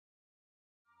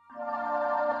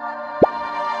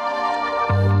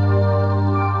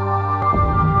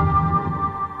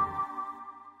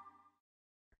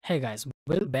Hey guys,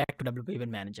 welcome back to WP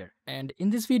Event Manager. And in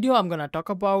this video, I'm gonna talk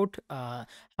about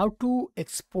how to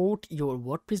export your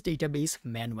WordPress database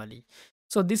manually.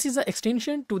 So this is an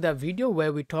extension to the video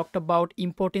where we talked about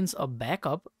importance of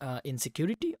backup in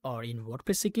security or in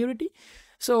WordPress security.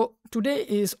 So today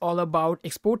is all about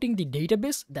exporting the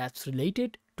database that's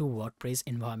related to WordPress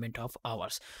environment of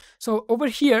ours. So over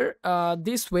here,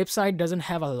 this website doesn't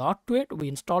have a lot to it. We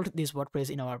installed this WordPress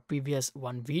in our previous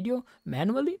one video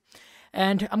manually.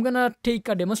 And I'm gonna take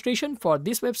a demonstration for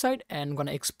this website and I'm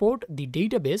gonna export the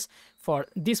database for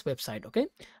this website. Okay,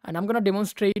 and I'm gonna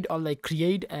demonstrate or like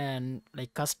create and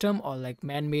like custom or like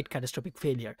man-made catastrophic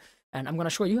failure, and I'm gonna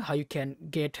show you how you can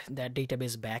get that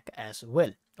database back as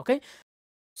well. Okay,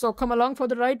 so come along for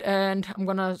the ride and I'm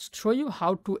gonna show you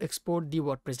how to export the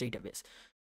WordPress database.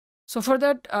 So for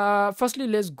that, firstly,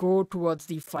 let's go towards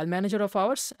the file manager of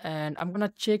ours, and I'm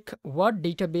gonna check what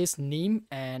database name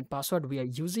and password we are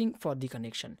using for the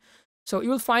connection. So you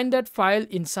will find that file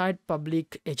inside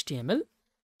public HTML,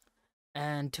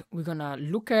 and we're gonna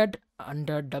look at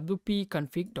under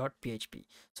wp-config.php.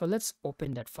 So let's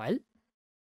open that file.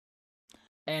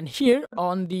 And here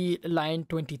on the line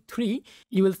 23,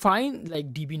 you will find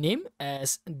like DB name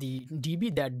as the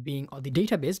DB that being or the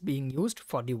database being used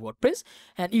for the WordPress.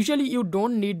 And usually you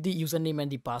don't need the username and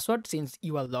the password since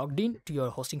you are logged in to your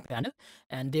hosting panel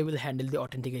and they will handle the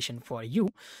authentication for you.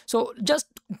 So just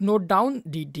note down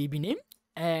the DB name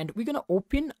and we're gonna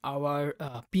open our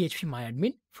PHP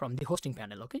MyAdmin from the hosting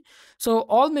panel. Okay, so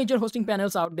all major hosting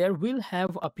panels out there will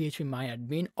have a PHP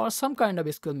MyAdmin or some kind of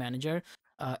SQL manager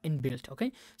inbuilt.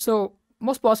 Okay, so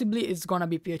most possibly it's gonna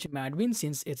be PHP MyAdmin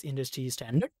since it's industry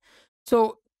standard.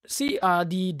 So see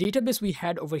the database we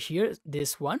had over here,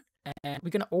 this one, and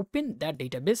we're gonna open that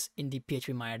database in the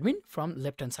PHP MyAdmin from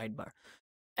left hand sidebar.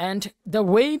 And the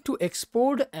way to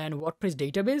export an WordPress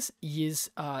database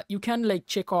is you can like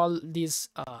check all these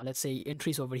let's say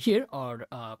entries over here or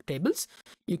tables.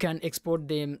 You can export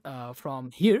them from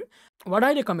here. What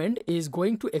I recommend is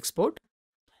going to export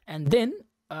and then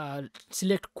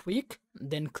select quick,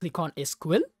 then click on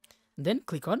SQL, then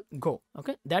click on go.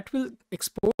 Okay, that will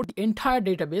export the entire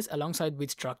database alongside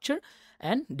with structure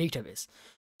and database.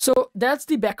 So that's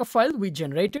the backup file we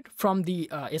generated from the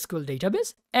SQL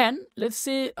database. And let's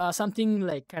say something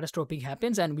like catastrophic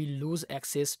happens and we lose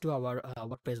access to our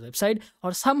WordPress website,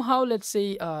 or somehow let's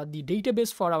say the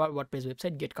database for our WordPress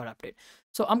website get corrupted.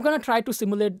 So I'm gonna try to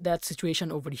simulate that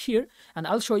situation over here, and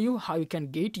I'll show you how you can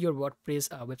get your WordPress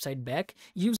website back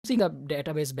using a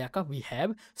database backup we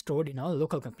have stored in our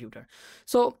local computer.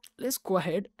 So let's go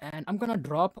ahead and I'm gonna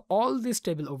drop all this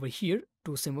table over here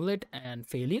to simulate and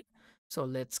failure. So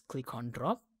let's click on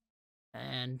drop,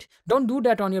 and don't do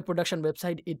that on your production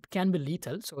website. It can be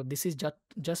lethal. So this is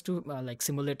just to like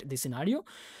simulate the scenario.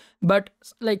 But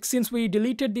like since we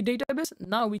deleted the database,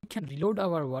 now we can reload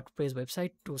our WordPress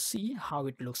website to see how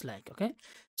it looks like. Okay,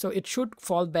 so it should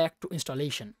fall back to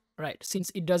installation, right?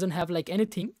 Since it doesn't have like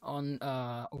anything on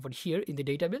over here in the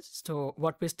database, so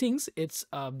WordPress thinks it's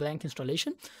a blank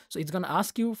installation. So it's gonna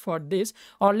ask you for this,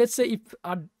 or let's say if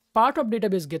part of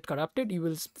database get corrupted, you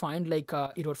will find like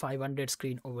a error 500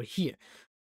 screen over here.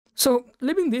 So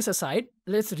leaving this aside,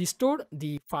 let's restore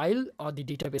the file or the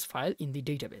database file in the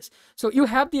database. So you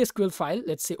have the SQL file,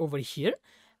 let's say over here.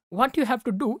 What you have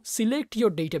to do, select your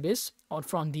database or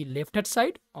from the left hand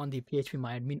side on the PHP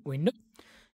MyAdmin window,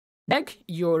 drag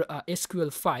your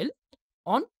SQL file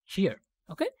on here.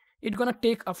 Okay, it's gonna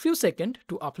take a few seconds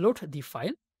to upload the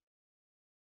file,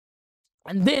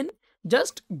 and then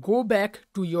just go back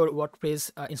to your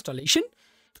WordPress installation,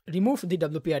 remove the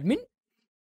WP admin,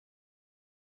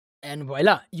 and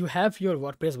voila, you have your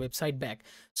WordPress website back.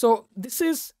 So this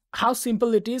is how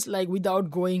simple it is, like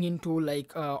without going into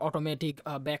like automatic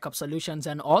backup solutions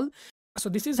and all. So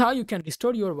this is how you can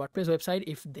restore your WordPress website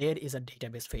if there is a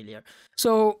database failure.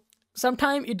 So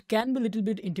sometimes it can be a little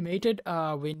bit intimidated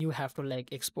when you have to like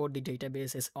export the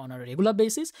databases on a regular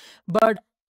basis, but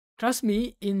trust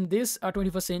me, in this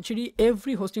 21st century,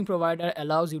 every hosting provider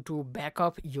allows you to back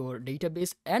up your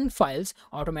database and files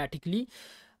automatically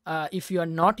if you are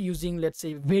not using, let's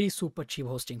say, very super cheap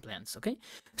hosting plans. Okay,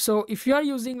 so if you are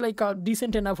using like a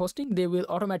decent enough hosting, they will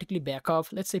automatically back up,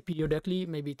 let's say periodically,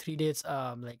 maybe 3 days,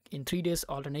 like in 3 days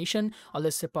alternation, or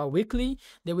let's say per weekly,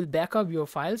 they will back up your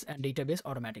files and database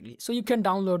automatically. So you can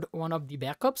download one of the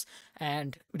backups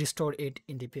and restore it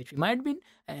in the PHP MyAdmin,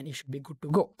 and it should be good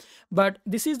to go. But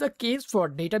this is the case for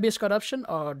database corruption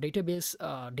or database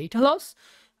data loss.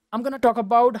 I'm going to talk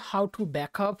about how to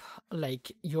back up like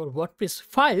your WordPress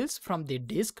files from the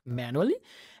disk manually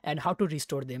and how to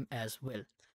restore them as well.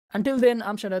 Until then,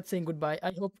 I'm Sharad saying goodbye.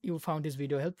 I hope you found this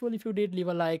video helpful. If you did, leave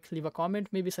a like, leave a comment,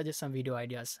 maybe suggest some video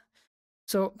ideas.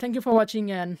 So thank you for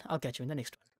watching, and I'll catch you in the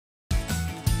next one.